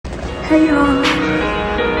Hey y'all.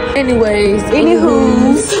 Anyways,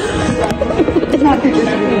 anywho's. It's not pictures.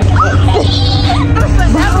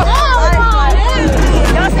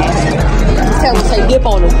 Tell them, say dip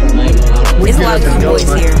on them. It's a lot of good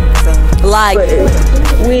boys here. So. Like,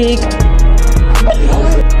 wig.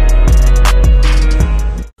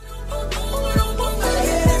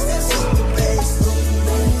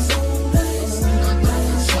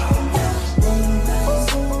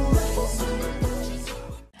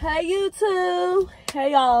 Hey YouTube.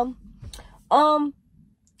 Hey y'all.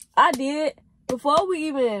 I did before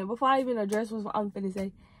I even address what I'm finna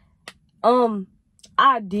say.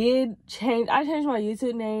 I changed my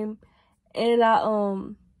YouTube name, and I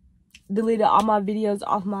deleted all my videos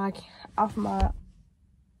off my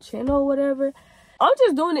channel or whatever. I'm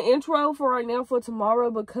just doing the intro for right now for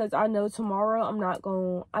tomorrow, because I know tomorrow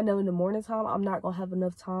I know in the morning time I'm not gonna have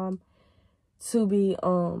enough time to be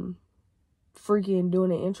freaking doing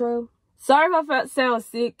the intro. Sorry if I sound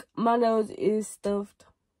sick. My nose is stuffed.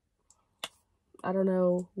 I don't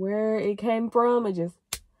know where it came from. It just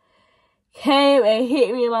came and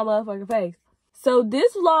hit me in my motherfucking face. So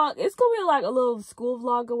this vlog, it's gonna be like a little school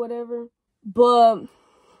vlog or whatever. But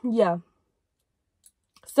yeah.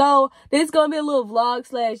 So this is gonna be a little vlog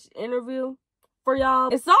 / interview for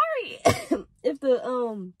y'all. And sorry if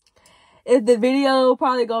the video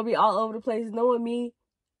probably gonna be all over the place. Knowing me,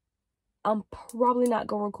 I'm probably not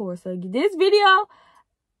gonna record. So this video,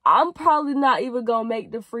 I'm probably not even gonna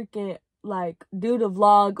make the freaking, like, do the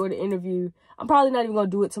vlog or the interview. I'm probably not even gonna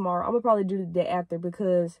do it tomorrow. I'm gonna probably do the day after,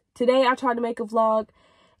 because today I tried to make a vlog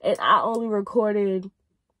and I only recorded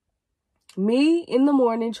me in the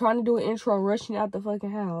morning trying to do an intro, rushing out the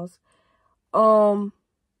fucking house.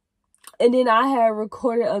 And then I had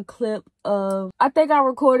recorded a clip of, I think I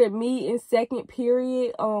recorded me in second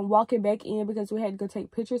period, walking back in because we had to go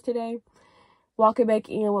take pictures today. Walking back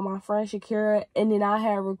in with my friend Shakira. And then I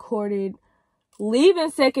had recorded leaving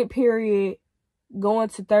second period, going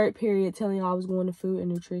to third period, telling y'all I was going to food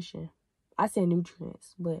and nutrition. I said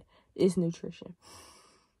nutrients, but it's nutrition.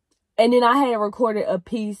 And then I had recorded a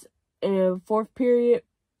piece in fourth period,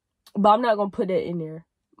 but I'm not going to put that in there.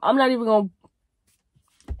 I'm not even going to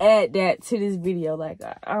add that to this video. Like,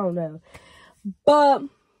 I don't know. But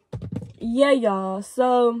yeah, y'all.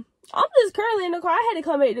 So I'm just currently in the car. I had to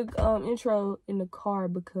come make the intro in the car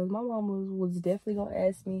because my mom was definitely going to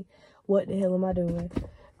ask me what the hell am I doing.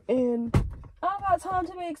 And I don't got time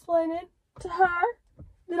to be explaining to her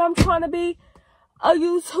that I'm trying to be I'll be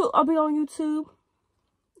on YouTube.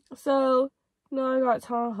 So, no, I got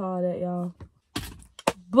time for all that, y'all.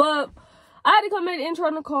 But I had to come make the intro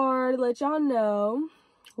in the car to let y'all know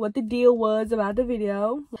what the deal was about the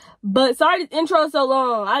video. But sorry this intro is so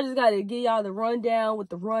long. I just gotta give y'all the rundown with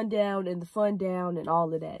the rundown and the fun down and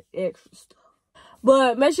all of that extra stuff.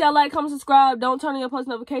 But make sure y'all like, comment, subscribe. Don't turn on your post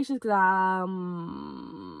notifications, because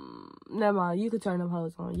never mind. You could turn them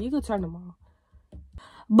hoes on. You could turn them on.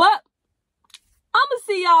 But I'm gonna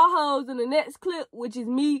see y'all hoes in the next clip, which is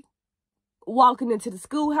me walking into the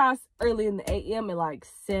schoolhouse early in the AM at like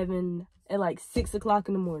 6 o'clock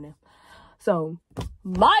in the morning. So,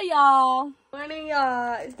 bye, y'all. Morning,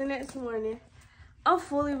 y'all. It's the next morning. I'm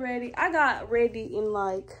fully ready. I got ready in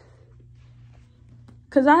like,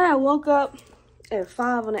 because I had woke up at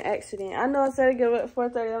 5 on an accident. I know I said I get up at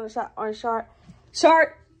 4:30 on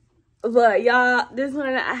sharp. But, y'all, this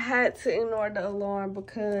morning I had to ignore the alarm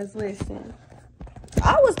because, listen,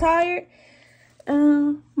 I was tired.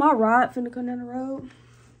 My ride finna come down the road.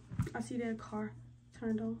 I see that car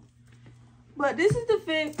turned on. But this is the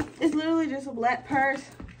fit. It's literally just a black purse,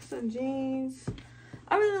 some jeans.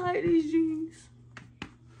 I really like these jeans.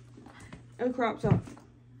 And a crop top.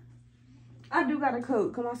 I do got a coat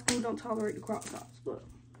because my school don't tolerate the crop tops. But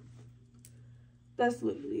that's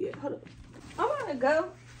literally it. Hold up. I'm gonna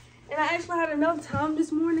go. And I actually had enough time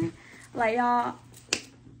this morning. Like, y'all,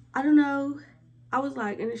 I don't know. I was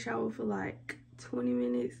like in the shower for like 20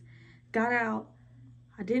 minutes. Got out.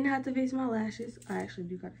 I didn't have to fix my lashes. I actually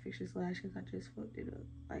do got to fix his lashes. I just fucked it up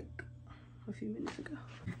like a few minutes ago.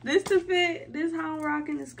 This the fit. This how I'm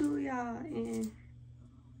rocking to school, y'all. And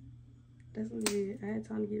that's what it is. I had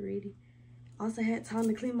time to get ready. Also had time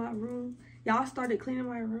to clean my room. Y'all started cleaning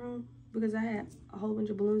my room because I had a whole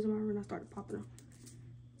bunch of balloons in my room. I started popping them.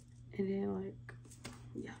 And then, like,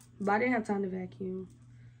 yeah. But I didn't have time to vacuum.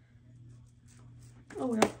 Oh,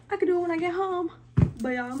 well. I can do it when I get home. But,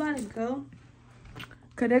 y'all, I'm about to go.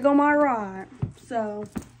 Because there go my ride. So,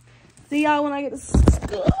 see y'all when I get to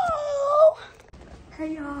school.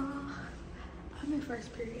 Hey, y'all. I'm in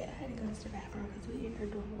first period. I had to go to the bathroom because we in here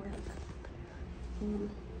doing work.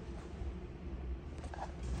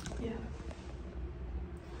 Yeah.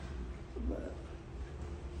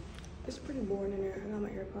 but it's pretty boring in there. I got my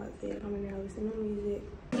AirPods in. I'm in there listening to music.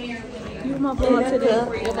 You my vlog today.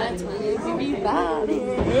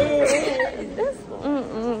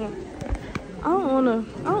 I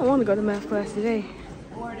don't wanna go to math class today.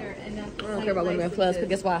 I don't care about going to math class, but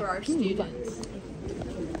guess why? For our students.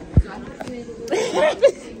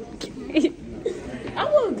 I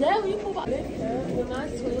will definitely move out.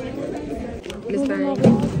 Miss Bang.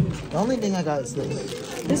 The only thing I got is this.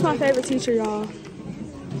 This is my favorite teacher, y'all.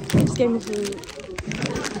 Just gave me food.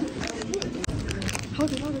 Hold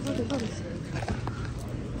this.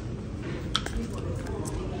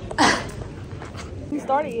 We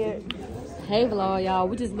started yet. Hey vlog,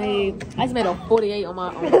 y'all. I just made a 48 on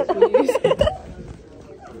my own quiz.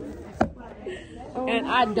 And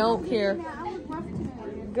I don't care.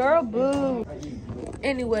 Girl, boo.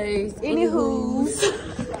 Anyways. Anyways.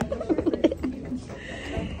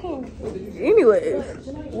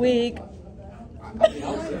 Wig.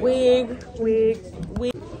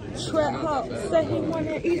 Trap hop. Say he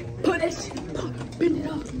wanna eat. Put that shit. Bend it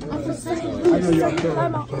up. I'm just saying.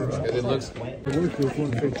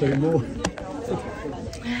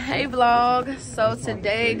 Hey vlog. So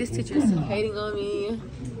today this teacher is hating on me.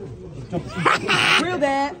 Real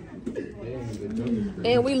bad.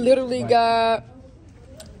 And we literally got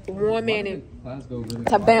 1 minute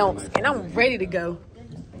to bounce. And I'm ready to go.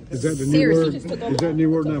 Is that the Seriously, new word? Is that new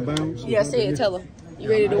word now, bounce? Yeah, say it, tell her. You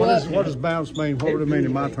ready to what? What does bounce mean? What would it mean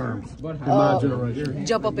in my terms? In my generation?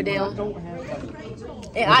 Jump up and down.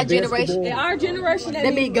 In our generation,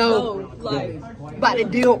 that be go. Like, about to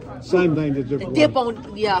dip. Same thing, just different. Dip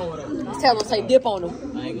on, yeah. Tell them, say dip on them.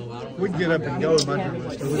 We can get up and go in my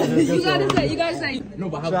generation. You gotta say.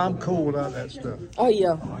 So I'm cool without that stuff. Oh,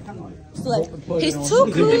 yeah. It's like, he's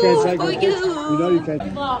too cool for you. You know you can't.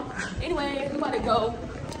 Anyway, we about to go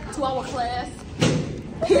to our class.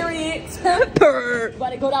 Period. About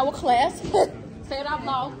to go to our class. Say it out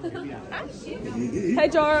loud. Hey,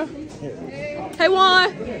 Jara. Hey, Juan.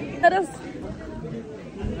 Let us.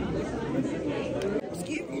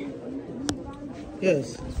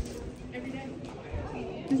 Yes.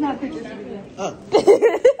 It's not pictures. Oh.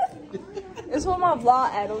 It's for my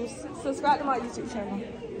vlog, Adams. Subscribe to my YouTube channel.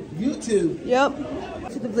 YouTube. Yep.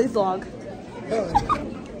 To the Blitz vlog.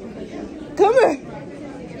 Come here.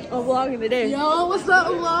 I'm vlogging today. Yo, what's up,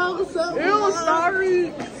 vlog? What's up, vlog? Ew, sorry.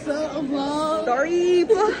 What's up, vlog?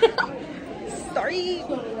 Sorry.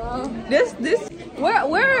 This.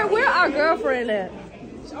 Where our girlfriend at?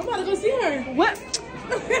 I'm about to go see her. What?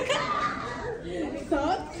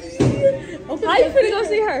 Talk. How you finna go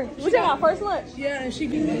see her? We taking our first lunch. Yeah, she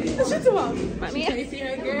good. Shut up. Me? Can't see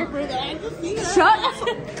her girlfriend. I can see her. Shut up.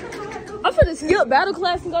 I'm finna skip battle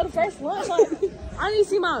class and go to first lunch. Like, I need to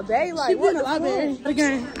see my bae. Like, She what been the a library. fuck?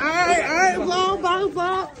 Okay. Alright,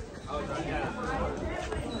 vlog.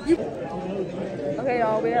 Okay,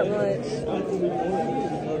 y'all, we at lunch.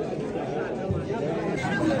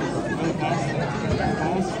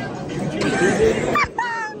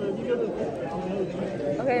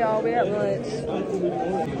 Okay, y'all, we at lunch.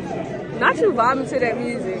 Not you vibing to that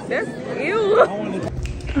music. That's ew.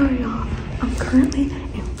 Alright, y'all. I'm currently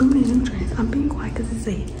in food and nutrients. I'm being quiet because it's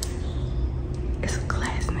a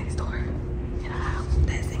class next door in a house.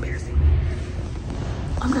 That's embarrassing.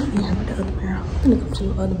 I'm not in here with the other mirror. I'm gonna go to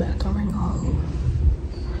the other bathroom and go.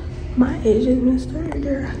 My edge is messed up,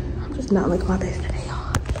 girl. I'm just not looking my best today,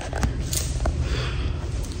 y'all.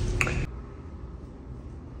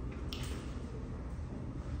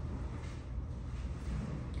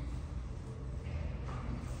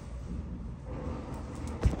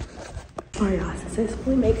 Alright, y'all,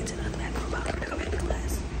 successfully made it to the other bathroom. I'm about to go back to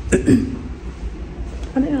class.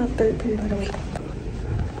 I'm in our third period, by the way.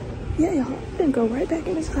 Yeah, y'all, I'm gonna go right back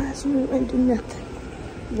in this classroom and do nothing.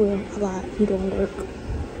 Well, a lot. I'm doing work.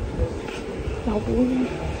 Y'all believe?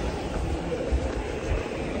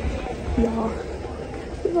 Y'all,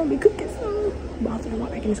 we're gonna be cooking soon. But I'm gonna walk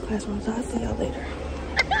back in this classroom, so I'll see y'all later.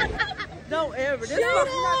 Don't ever. This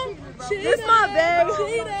my bag.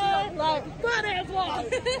 Like, butt ass walk.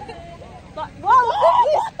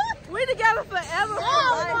 Whoa, we together forever.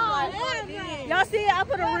 Y'all see it? I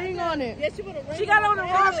put a ring on it. Yes, you put a ring. She got on the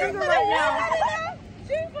wrong finger right now.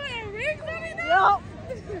 She putting rings on it now?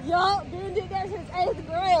 Yup. Been did that since 8th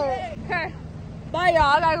grade. Okay. Bye, y'all.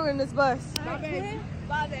 I gotta go in this bus. Bye, baby.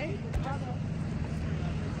 Bye, baby.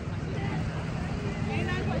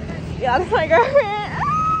 Yeah, that's my girlfriend.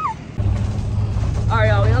 Alright,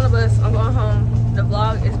 y'all. We on the bus. I'm going home. The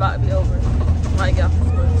vlog is about to be over. I'm about to get off this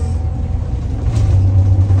bus.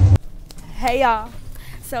 Hey, y'all.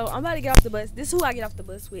 So I'm about to get off the bus. This is who I get off the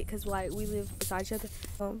bus with, cause like we live beside each other.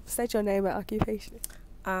 State your name and occupation.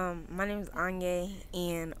 My name is Anye,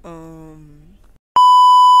 and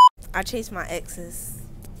I chase my exes.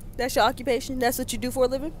 That's your occupation? That's what you do for a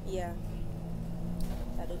living? Yeah.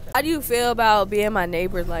 How do you feel about being my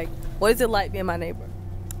neighbor? Like, what is it like being my neighbor?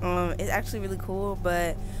 It's actually really cool,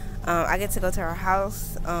 but I get to go to her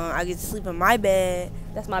house. I get to sleep in my bed.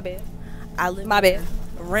 That's my bed. I live My bed.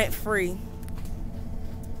 rent free.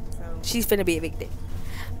 So She's finna be evicted.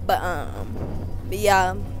 But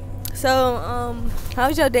yeah. So how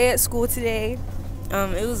was your day at school today?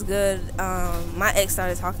 it was good. My ex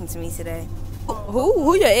started talking to me today.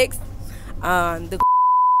 Who your ex? The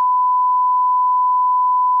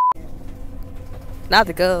Not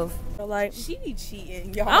the gov. Like, she be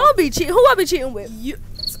cheating, y'all. I don't be cheating. Who I be cheating with?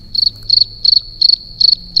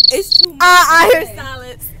 It's too much. I hear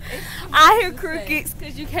silence. I hear crickets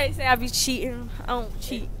because you can't say I be cheating. I don't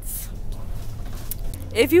cheat.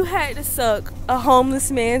 If you had to suck a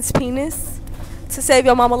homeless man's penis to save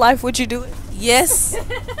your mama life, would you do it? Yes.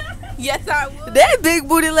 Yes, I would. That big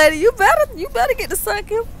booty lady, you better get to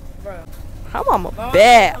sucking. Bro. Her mama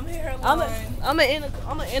bad. I'm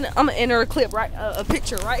I'ma enter a clip right, a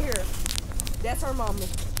picture right here. That's her mama.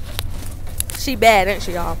 She bad, ain't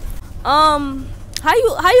she, y'all? How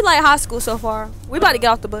you like high school so far? We about to get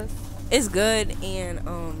off the bus. It's good,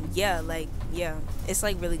 and yeah, it's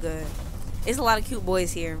like really good. It's a lot of cute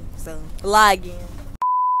boys here, so Lie again.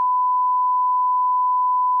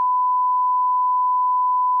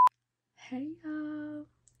 Hey y'all,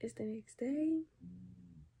 it's the next day.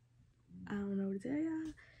 I don't know what to tell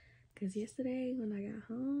y'all, because yesterday when I got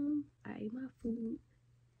home, I ate my food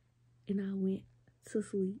and I went to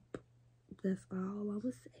sleep. That's all I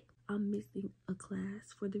would say. I'm missing a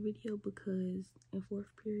class for the video because in 4th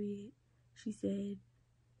period, she said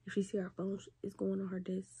if she see our phone, it's going on her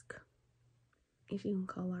desk and she can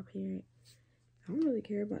call our parent. I don't really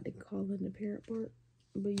care about the calling the parent part,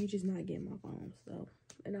 but you just not getting my phone, so.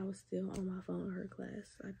 And I was still on my phone in her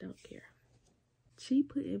class. I don't care. She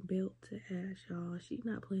putting belt to ass, y'all. She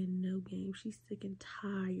not playing no game. She's sick and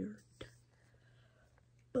tired.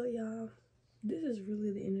 But y'all, this is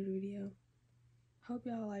really the end of the video. Hope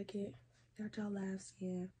y'all like it. Got y'all laughs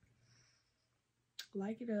in.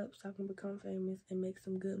 Like it up so I can become famous and make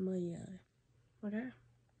some good money on it. Okay?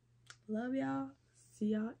 Love y'all. See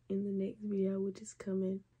y'all in the next video, which is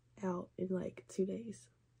coming out in like 2 days.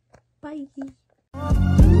 Bye.